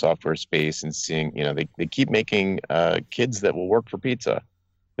being in the software space and seeing they keep making kids that will work for pizza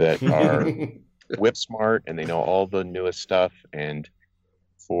that are whip smart and they know all the newest stuff. And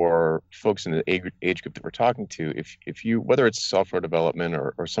for folks in the age group that we're talking to, if you, whether it's software development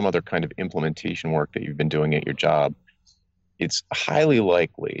or some other kind of implementation work that you've been doing at your job, it's highly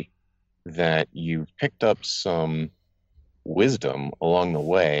likely that you've picked up some wisdom along the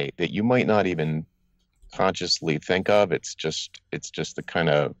way that you might not even consciously think of. It's just the kind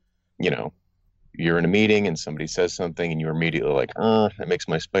of, you're in a meeting and somebody says something and you're immediately like, that makes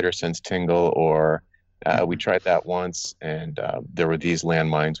my spider sense tingle, or we tried that once and there were these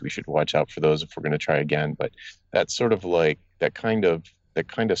landmines, we should watch out for those if we're going to try again. But that's sort of like that kind of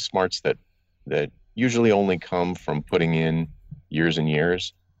smarts that usually only come from putting in years and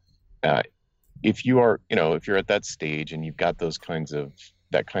years. If you are, if you're at that stage and you've got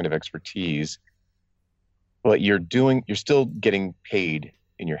that kind of expertise, but you're still getting paid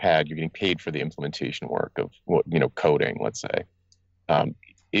in your head. You're getting paid for the implementation work of coding, let's say.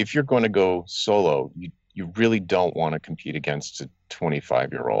 If you're going to go solo, you really don't want to compete against a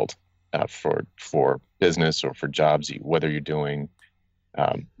 25-year-old for business or for jobs, whether you're trying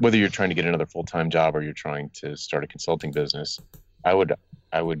to get another full-time job or you're trying to start a consulting business. I would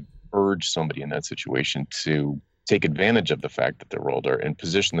urge somebody in that situation to take advantage of the fact that they're older and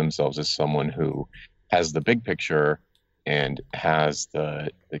position themselves as someone who has the big picture and has the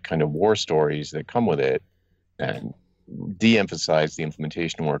kind of war stories that come with it, and de-emphasize the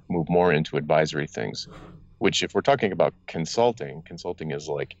implementation work, move more into advisory things, which if we're talking about consulting is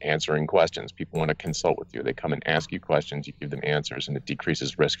like answering questions. People want to consult with you. They come and ask you questions, you give them answers, and it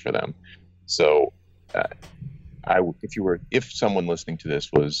decreases risk for them. So if someone listening to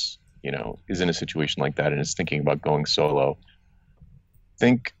this was, is in a situation like that and is thinking about going solo,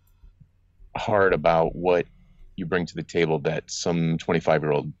 think hard about what you bring to the table that some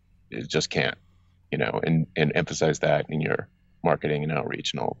 25-year-old just can't, and emphasize that in your marketing and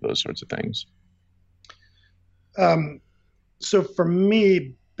outreach and all of those sorts of things. So for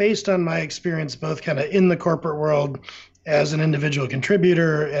me, based on my experience, both kind of in the corporate world as an individual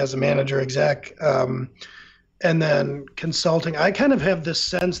contributor, as a manager exec, and then consulting, I kind of have this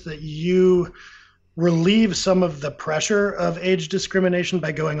sense that you relieve some of the pressure of age discrimination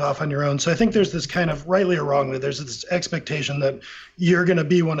by going off on your own. So I think there's this kind of, rightly or wrongly, there's this expectation that you're going to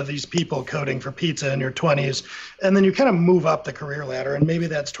be one of these people coding for pizza in your 20s, and then you kind of move up the career ladder, and maybe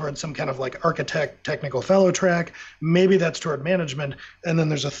that's towards some kind of like architect, technical fellow track, maybe that's toward management, and then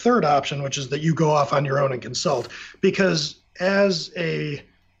there's a third option, which is that you go off on your own and consult. Because as a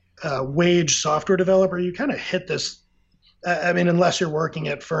wage software developer, you kind of hit this, unless you're working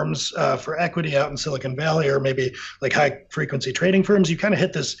at firms for equity out in Silicon Valley or maybe like high frequency trading firms, you kind of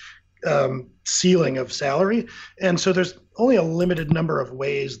hit this ceiling of salary. And so there's only a limited number of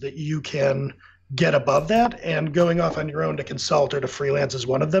ways that you can get above that, and going off on your own to consult or to freelance is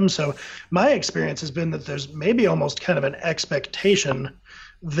one of them. So my experience has been that there's maybe almost kind of an expectation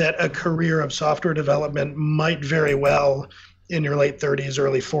that a career of software development might very well, in your late 30s,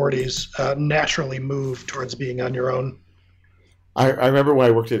 early 40s, naturally move towards being on your own. I remember when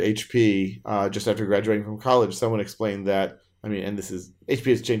I worked at HP, just after graduating from college, someone explained that, and HP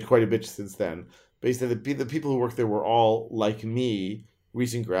has changed quite a bit since then, but he said that the people who worked there were all, like me,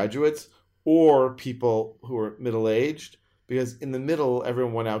 recent graduates, or people who were middle-aged, because in the middle,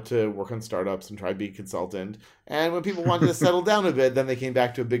 everyone went out to work on startups and try to be a consultant, and when people wanted to settle down a bit, then they came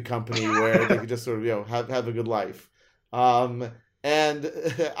back to a big company where they could just sort of, have a good life. And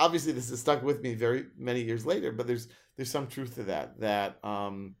obviously this has stuck with me very many years later, but there's some truth to that there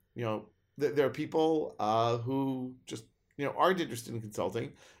are people who just aren't interested in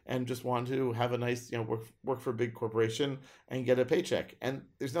consulting and just want to have a nice, work for a big corporation and get a paycheck. And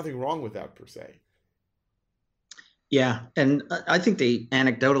there's nothing wrong with that per se. Yeah, and I think the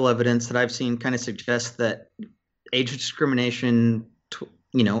anecdotal evidence that I've seen kind of suggests that age discrimination,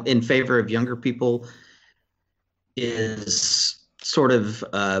 in favor of younger people is sort of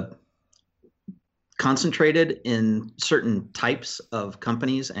concentrated in certain types of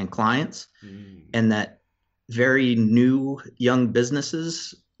companies and clients, and that very new young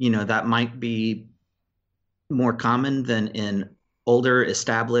businesses, that might be more common than in older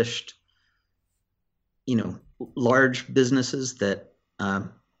established, large businesses that,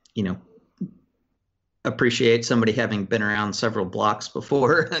 appreciate somebody having been around several blocks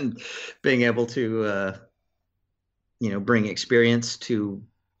before and being able to, bring experience to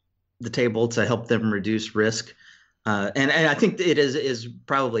the table to help them reduce risk. And I think it is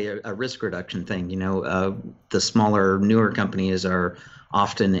probably a risk reduction thing. The smaller, newer companies are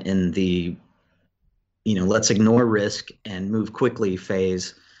often in the, let's ignore risk and move quickly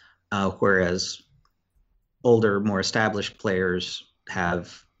phase, whereas older, more established players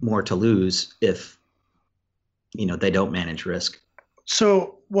have more to lose if, they don't manage risk.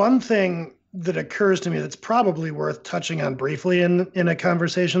 So one thing that occurs to me that's probably worth touching on briefly in a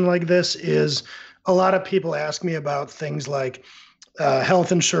conversation like this is a lot of people ask me about things like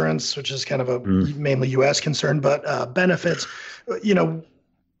health insurance, which is kind of a mainly U.S. concern, but benefits. There's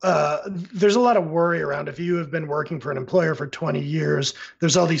a lot of worry around if you have been working for an employer for 20 years,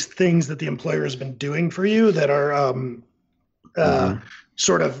 there's all these things that the employer has been doing for you that are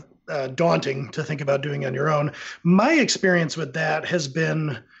sort of daunting to think about doing on your own. My experience with that has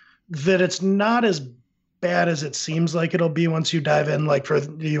been that it's not as bad as it seems like it'll be once you dive in. Like for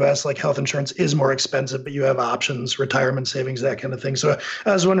the US, like health insurance is more expensive, but you have options, retirement savings, that kind of thing. So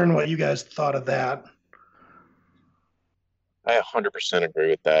I was wondering what you guys thought of that. I 100% agree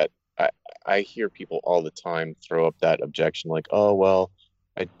with that. I hear people all the time throw up that objection like, oh, well,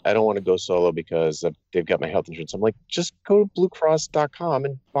 I don't want to go solo because they've got my health insurance. I'm like, just go to bluecross.com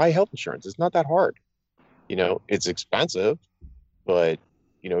and buy health insurance. It's not that hard. It's expensive, but,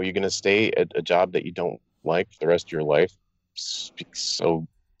 you're going to stay at a job that you don't like for the rest of your life. So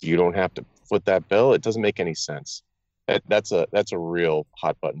you don't have to foot that bill. It doesn't make any sense. That's a real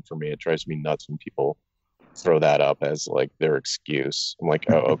hot button for me. It drives me nuts when people throw that up as like their excuse. I'm like,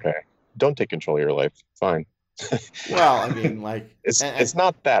 oh, okay. Don't take control of your life. Fine. Well, I mean, like it's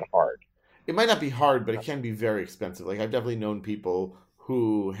not that hard. It might not be hard, but it can be very expensive. Like I've definitely known people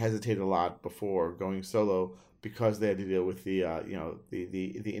who hesitated a lot before going solo because they had to deal with the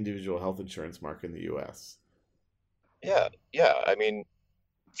the individual health insurance market in the U.S. Yeah. I mean,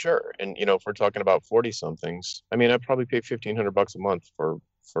 sure. And if we're talking about 40 somethings, I mean, I probably pay $1,500 a month for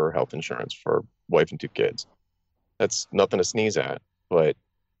health insurance for wife and 2 kids. That's nothing to sneeze at, but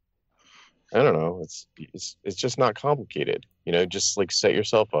I don't know. It's just not complicated. Just like set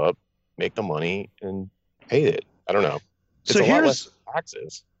yourself up, make the money, and pay it. I don't know. It's so a lot less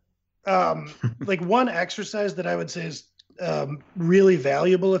taxes. Like one exercise that I would say is really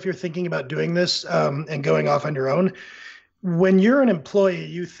valuable if you're thinking about doing this and going off on your own. When you're an employee,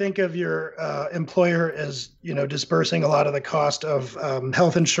 you think of your employer as, dispersing a lot of the cost of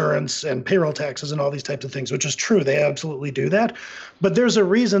health insurance and payroll taxes and all these types of things, which is true. They absolutely do that. But there's a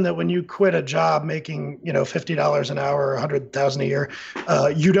reason that when you quit a job making, $50 an hour, $100,000 a year,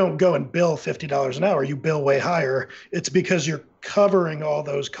 you don't go and bill $50 an hour. You bill way higher. It's because you're covering all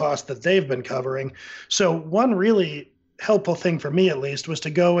those costs that they've been covering. So one really helpful thing for me, at least, was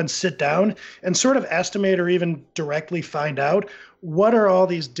to go and sit down and sort of estimate or even directly find out what are all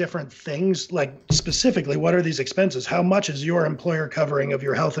these different things, like specifically, what are these expenses? How much is your employer covering of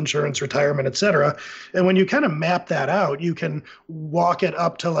your health insurance, retirement, et cetera? And when you kind of map that out, you can walk it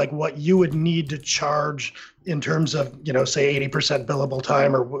up to like what you would need to charge in terms of, say 80% billable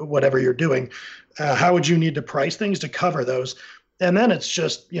time or whatever you're doing. How would you need to price things to cover those? And then it's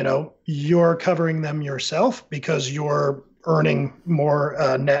just, you're covering them yourself because you're earning more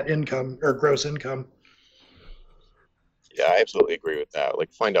net income or gross income. Yeah, I absolutely agree with that.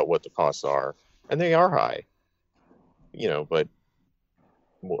 Like find out what the costs are, and they are high, but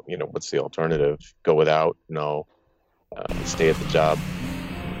what's the alternative? Go without? No. Stay at the job?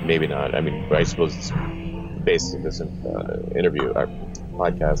 Maybe not. I mean, I suppose it's the basis of this interview, our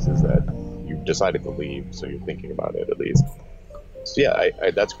podcast, is that you've decided to leave, so you're thinking about it at least. So yeah,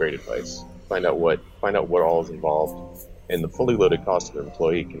 I that's great advice. Find out what all is involved, and the fully loaded cost of an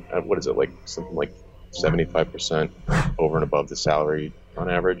employee can, what is it, like something like 75% over and above the salary on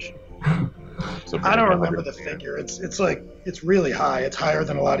average. I don't remember the figure. It's like it's really high. It's higher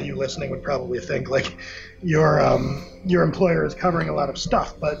than a lot of you listening would probably think. Like your employer is covering a lot of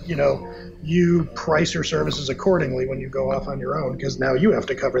stuff, but you price your services accordingly when you go off on your own because now you have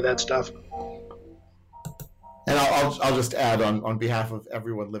to cover that stuff. And I'll just add on behalf of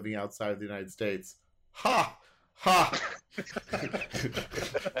everyone living outside of the United States, ha ha.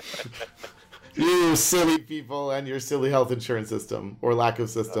 You silly people and your silly health insurance system or lack of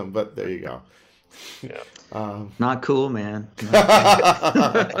system, but there you go. Yeah. Not cool, man.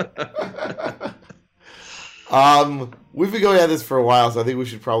 We've been going at this for a while, so I think we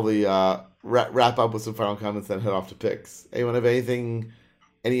should probably wrap up with some final comments and head off to picks. Anyone have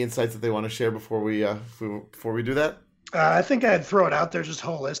any insights that they want to share before we do that? I think I'd throw it out there just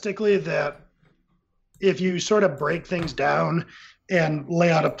holistically that if you sort of break things down and lay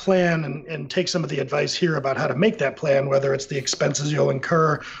out a plan and take some of the advice here about how to make that plan, whether it's the expenses you'll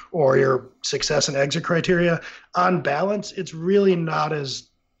incur or your success and exit criteria, on balance, it's really not as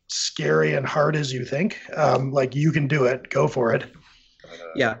scary and hard as you think. Like you can do it, go for it.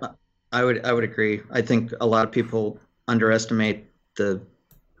 Yeah, I would agree. I think a lot of people underestimate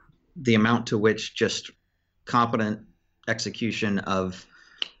the amount to which just competent execution of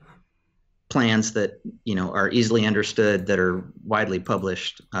plans that are easily understood, that are widely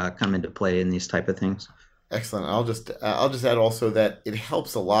published, come into play in these type of things. Excellent. I'll just add also that it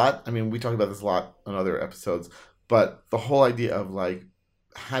helps a lot. I mean, we talk about this a lot on other episodes, but the whole idea of like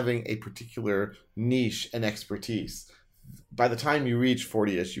having a particular niche and expertise. By the time you reach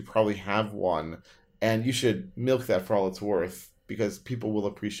 40ish, you probably have one, and you should milk that for all it's worth because people will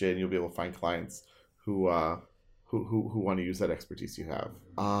appreciate it and you'll be able to find clients who want to use that expertise you have.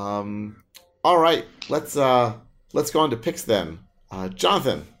 All right, let's go on to picks then.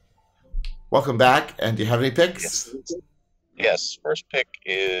 Jonathan, welcome back. And do you have any picks? Yes. First pick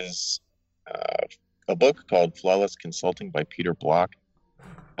is a book called Flawless Consulting by Peter Block.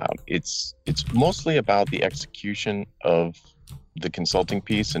 It's mostly about the execution of the consulting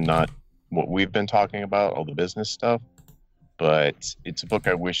piece and not what we've been talking about, all the business stuff. But it's a book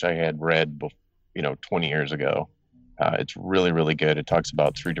I wish I had read 20 years ago. It's really, really good. It talks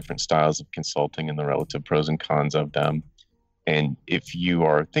about 3 different styles of consulting and the relative pros and cons of them. And if you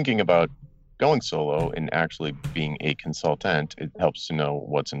are thinking about going solo and actually being a consultant, it helps to know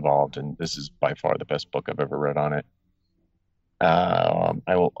what's involved. And this is by far the best book I've ever read on it.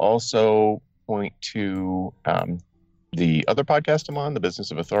 I will also point to the other podcast I'm on, The Business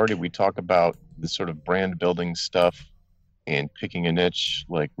of Authority. We talk about the sort of brand building stuff and picking a niche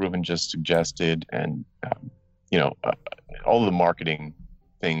like Reuven just suggested, and all the marketing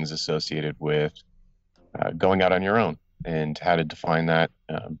things associated with going out on your own and how to define that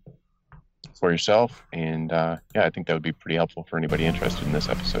for yourself. And I think that would be pretty helpful for anybody interested in this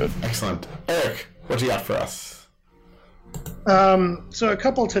episode. Excellent. Eric, what do you got for us? So a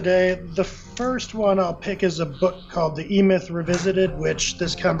couple today. The first one I'll pick is a book called The E-Myth Revisited, which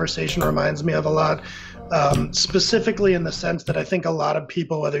this conversation reminds me of a lot. Specifically in the sense that I think a lot of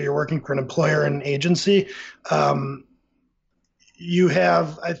people, whether you're working for an employer or an agency, you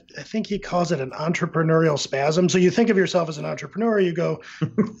have, I think he calls it an entrepreneurial spasm. So you think of yourself as an entrepreneur, you go,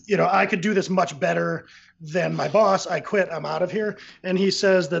 I could do this much better than my boss. I quit, I'm out of here. And he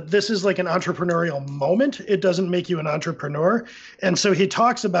says that this is like an entrepreneurial moment. It doesn't make you an entrepreneur. And so he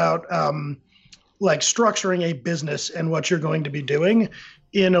talks about like structuring a business and what you're going to be doing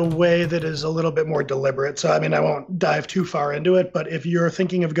in a way that is a little bit more deliberate. So, I mean, I won't dive too far into it, but if you're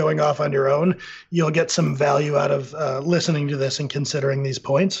thinking of going off on your own, you'll get some value out of listening to this and considering these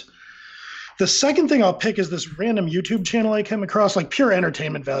points. The second thing I'll pick is this random YouTube channel I came across, like pure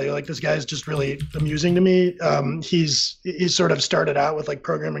entertainment value. Like this guy's just really amusing to me. He's sort of started out with like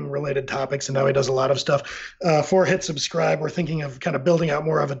programming related topics, and now he does a lot of stuff. Hit subscribe. We're thinking of kind of building out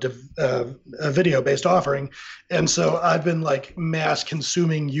more of a video based offering. And so I've been like mass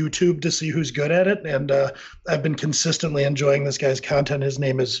consuming YouTube to see who's good at it. And I've been consistently enjoying this guy's content. His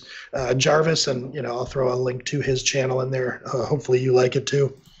name is Jarvis, and I'll throw a link to his channel in there. Hopefully you like it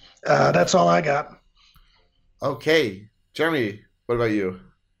too. That's all I got. Okay. Jeremy, what about you?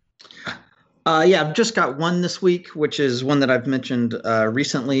 I've just got one this week, which is one that I've mentioned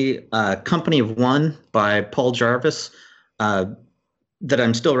recently, Company of One by Paul Jarvis, that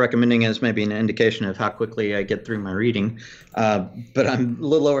I'm still recommending as maybe an indication of how quickly I get through my reading. But I'm a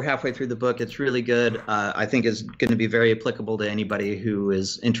little over halfway through the book. It's really good. I think it's going to be very applicable to anybody who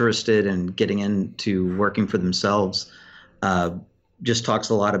is interested in getting into working for themselves. Just talks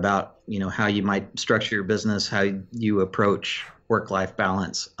a lot about, how you might structure your business, how you approach work-life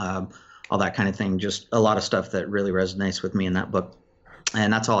balance, all that kind of thing. Just a lot of stuff that really resonates with me in that book.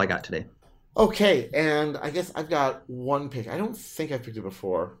 And that's all I got today. Okay, and I guess I've got one pick. I don't think I've picked it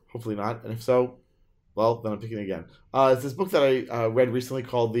before. Hopefully not. And if so, well, then I'm picking it again. It's this book that I read recently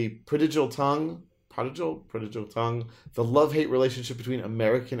called The Prodigal Tongue, The Love-Hate Relationship Between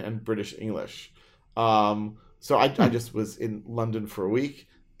American and British English. So I just was in London for a week,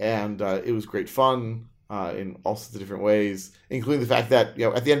 and it was great fun in all sorts of different ways, including the fact that,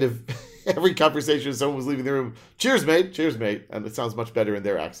 at the end of every conversation, someone was leaving the room, cheers, mate, and it sounds much better in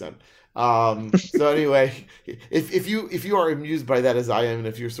their accent. So anyway, if you are amused by that as I am, and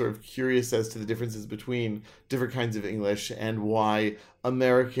if you're sort of curious as to the differences between different kinds of English and why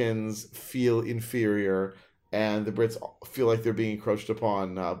Americans feel inferior and the Brits feel like they're being encroached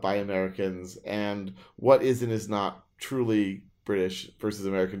upon by Americans, and what is and is not truly British versus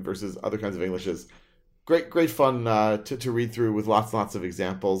American versus other kinds of Englishes. Great fun to read through, with lots and lots of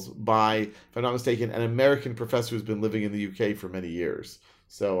examples by, if I'm not mistaken, an American professor who's been living in the UK for many years.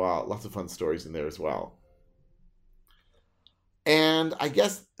 So lots of fun stories in there as well. And I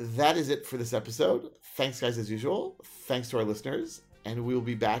guess that is it for this episode. Thanks, guys, as usual. Thanks to our listeners. And we will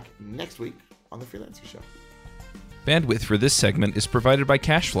be back next week on The Freelancer Show. Bandwidth for this segment is provided by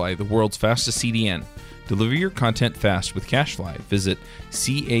CacheFly, the world's fastest CDN. Deliver your content fast with CacheFly. Visit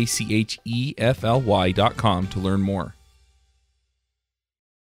CACHEFLY.com to learn more.